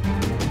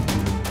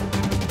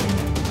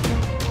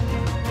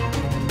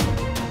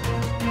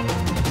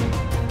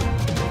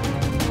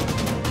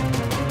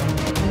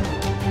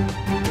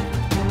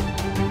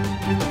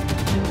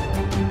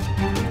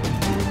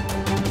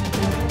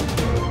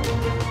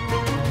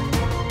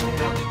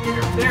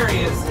 There he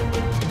is.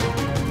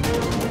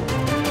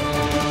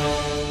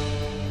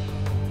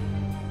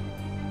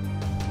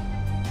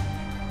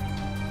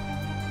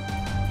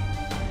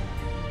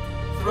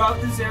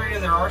 Throughout this area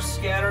there are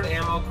scattered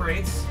ammo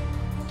crates,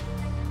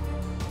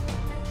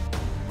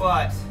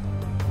 but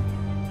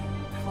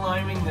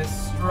climbing this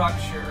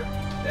structure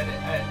that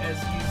as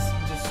he's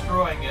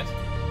destroying it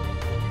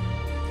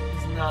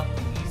is not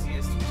the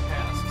easiest of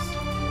tasks.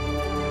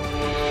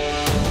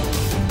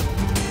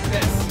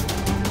 This.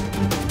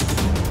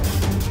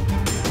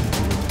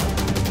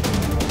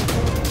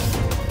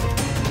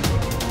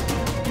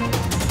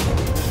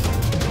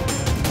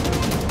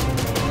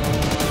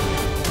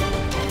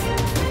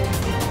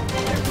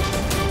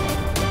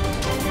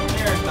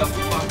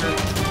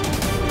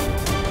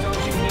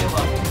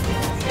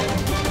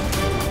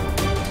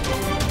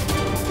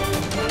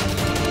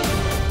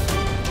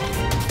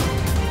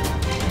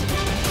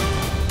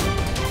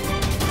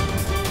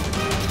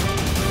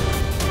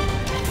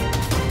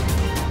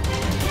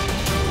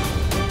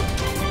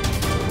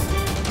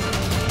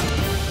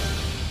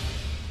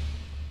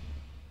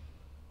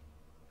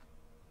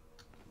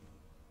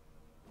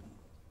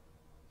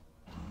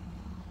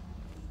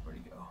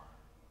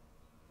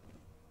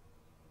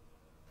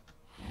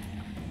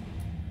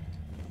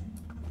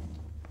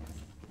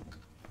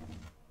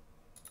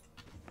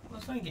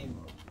 it's fine game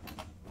mode.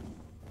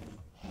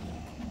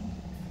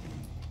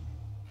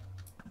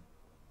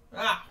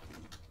 Ah!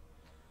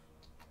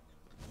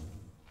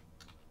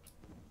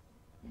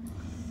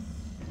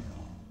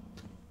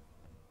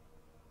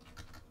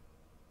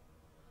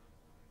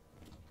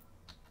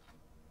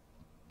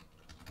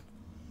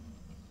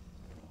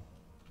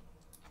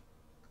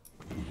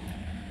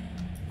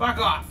 Fuck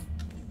off!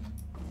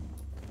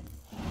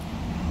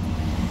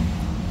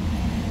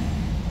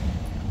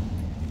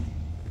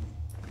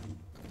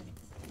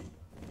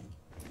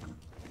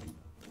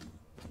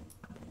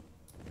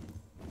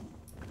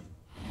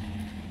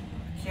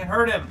 Can't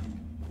hurt him.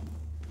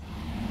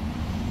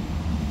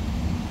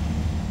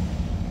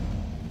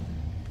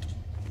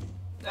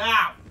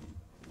 Ow!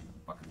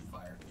 Fucking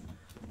fire.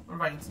 I wonder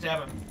if I can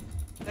stab him.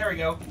 There we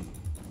go.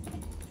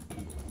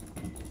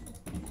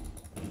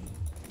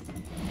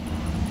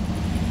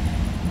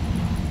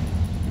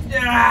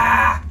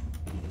 Ah!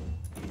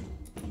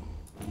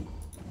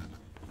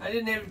 I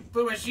didn't even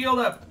put my shield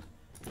up.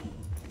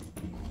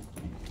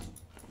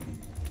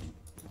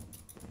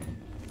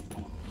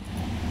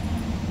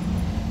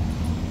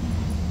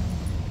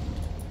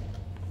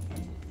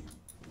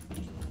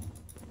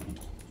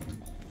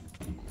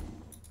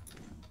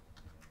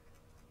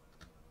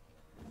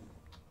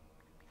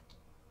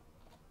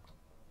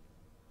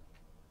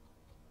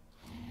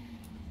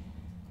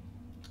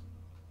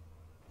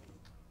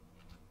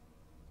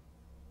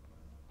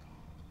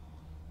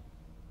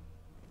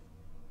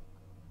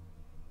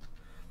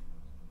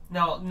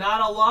 Now,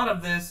 not a lot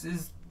of this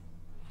is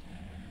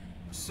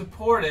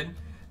supported,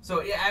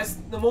 so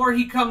as the more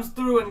he comes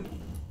through and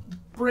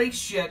breaks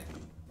shit,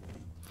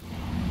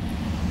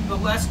 the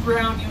less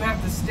ground you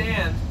have to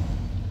stand.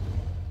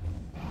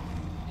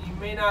 You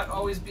may not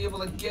always be able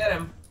to get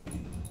him.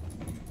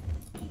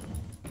 I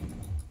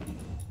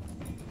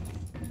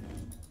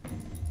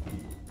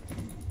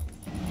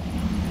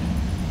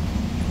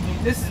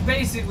mean, this is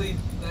basically,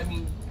 I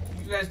mean,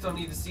 you guys don't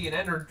need to see an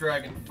Ender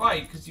Dragon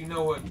fight, because you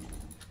know what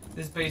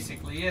this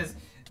basically is.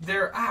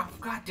 There, ow,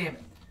 god damn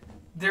it.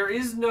 There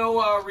is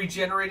no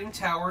regenerating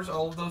towers.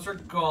 All of those are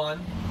gone.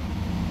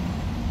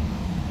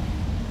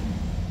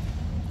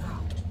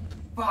 Oh,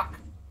 fuck.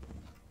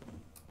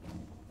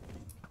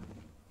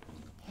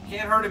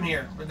 Can't hurt him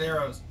here with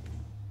arrows.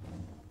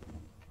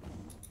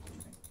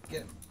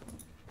 Get him.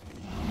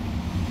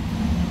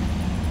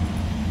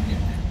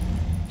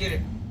 Get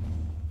him.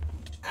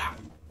 Ow.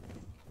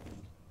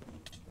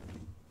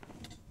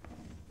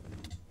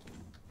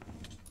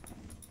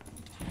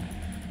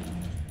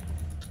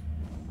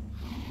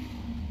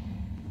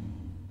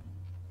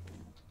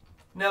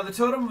 Now, the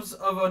totems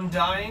of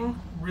undying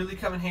really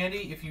come in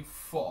handy if you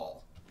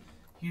fall.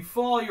 If you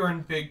fall, you're in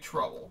big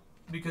trouble,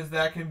 because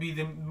that can be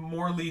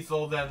more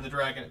lethal than the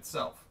dragon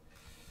itself.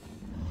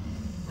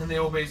 And they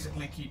will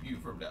basically keep you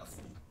from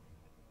death.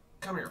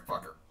 Come here,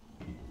 fucker.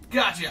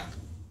 Gotcha!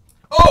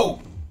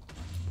 Oh!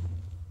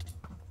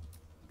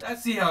 I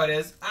see how it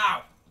is.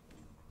 Ow!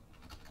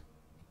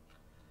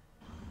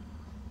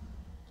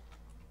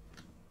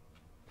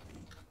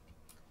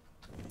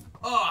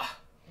 Oh!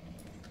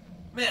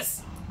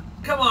 Miss!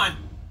 Come on!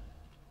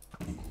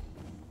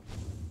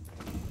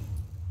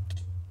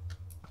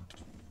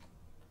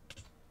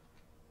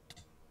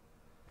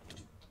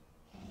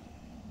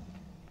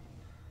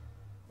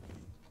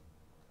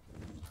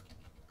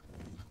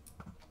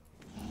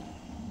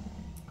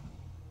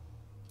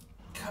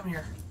 Come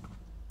here.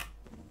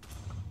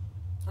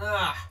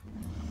 Ah!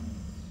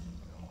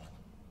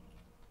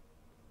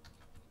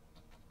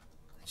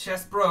 The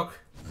chest broke.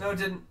 No, it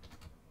didn't.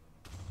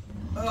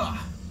 Ugh.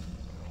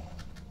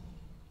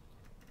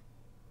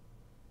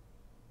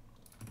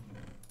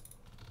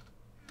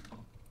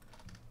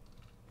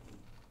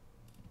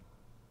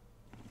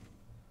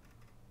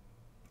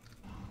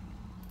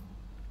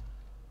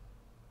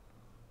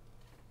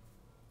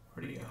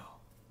 Where'd he go?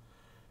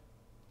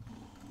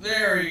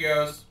 There he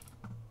goes.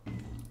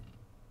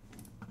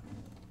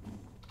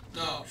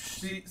 Oh,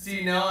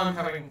 see, now I'm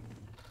having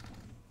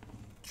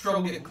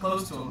trouble getting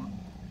close to him.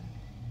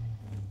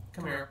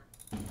 Come here.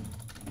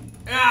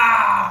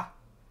 Ah!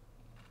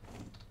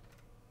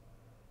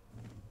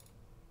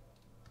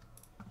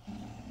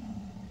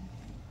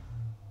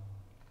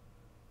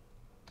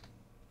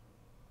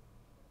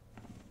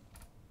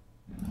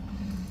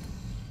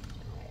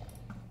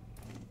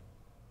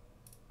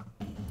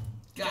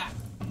 God.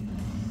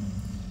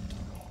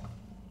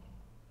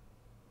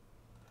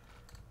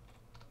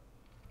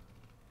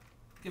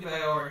 Get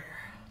back over here.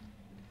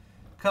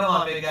 Come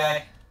on, big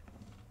guy.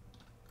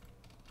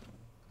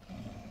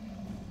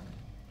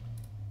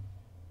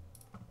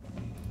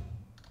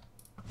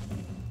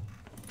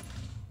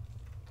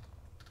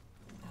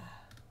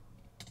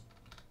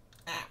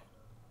 Ow.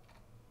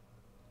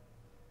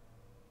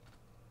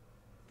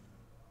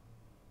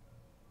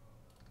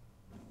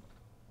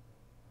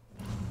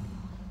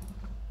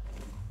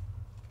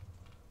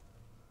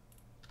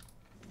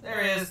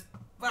 There he is.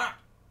 Fuck.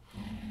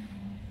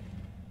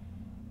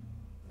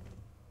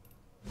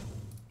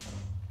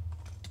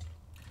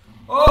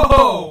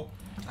 Oh!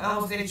 I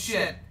almost ate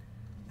shit.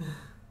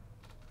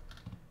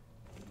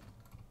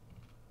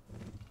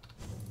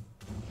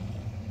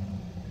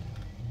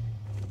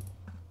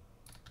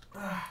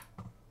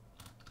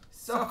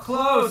 So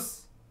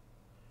close.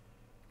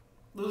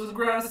 Losing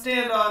ground to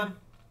stand on.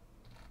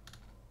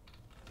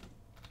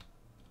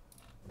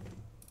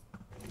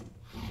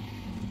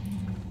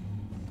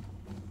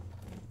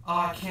 Oh,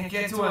 I can't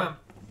get to him.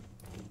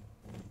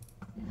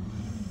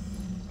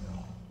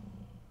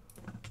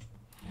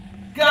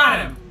 Got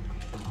him.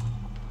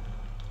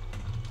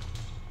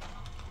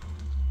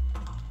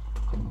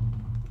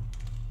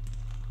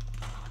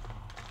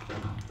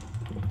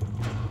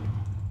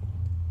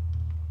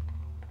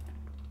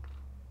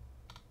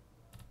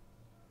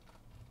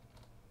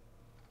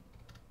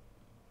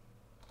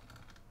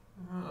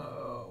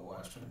 Oh,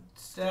 watch my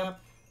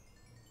step.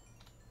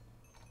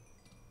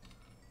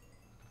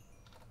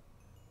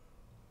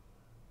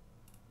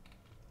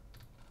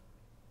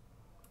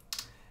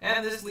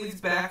 And this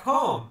leads back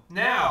home.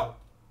 Now.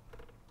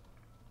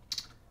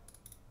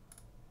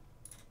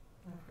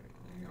 I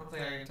don't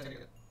think I can take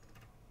it.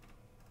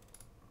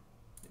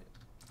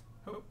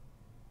 Oh.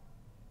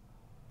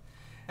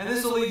 And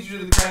this will lead you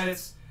to the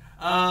credits.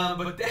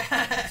 But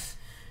that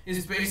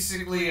is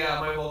basically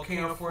my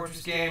Volcano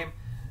Fortress game.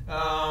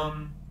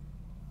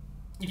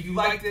 If you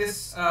like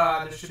this,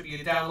 there should be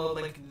a download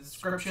link in the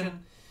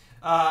description.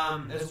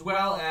 As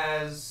well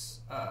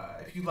as,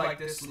 if you like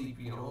this, leave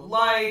a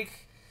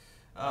like.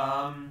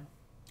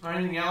 Or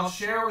anything else,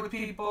 share it with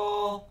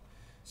people,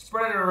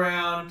 spread it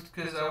around,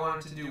 because I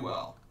want it to do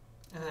well.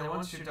 And then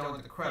once you're done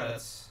with the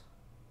credits,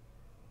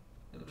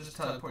 it'll just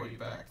teleport you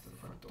back to the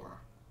front door.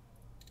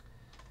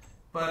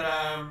 But,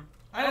 I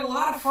had a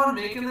lot of fun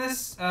making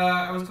this.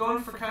 I was going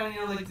for kind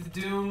of, like the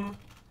Doom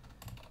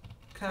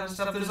kind of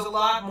stuff. There's a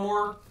lot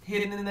more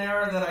hidden in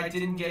there that I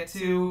didn't get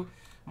to.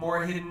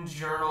 More hidden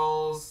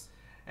journals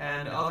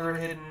and other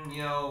hidden,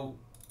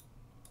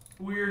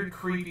 weird,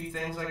 creepy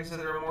things. Like I said,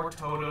 there are more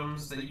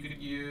totems that you could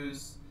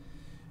use.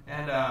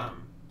 And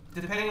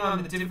depending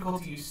on the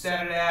difficulty you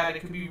set it at,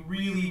 it could be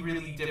really,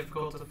 really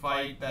difficult to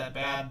fight that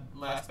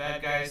last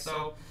bad guy.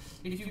 So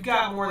if you've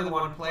got more than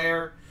one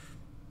player,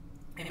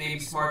 it may be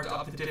smart to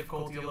up the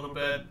difficulty a little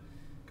bit.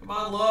 Come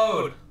on,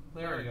 load.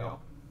 There we go.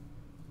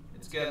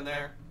 It's getting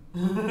there.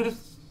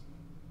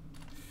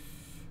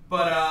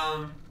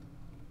 But,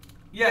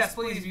 yes,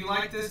 please, if you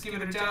like this, give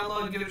it a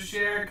download, give it a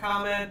share,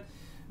 comment.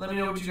 Let me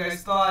know what you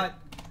guys thought,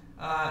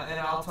 and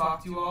I'll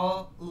talk to you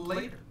all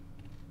later.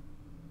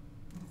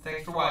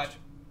 Thanks for watching.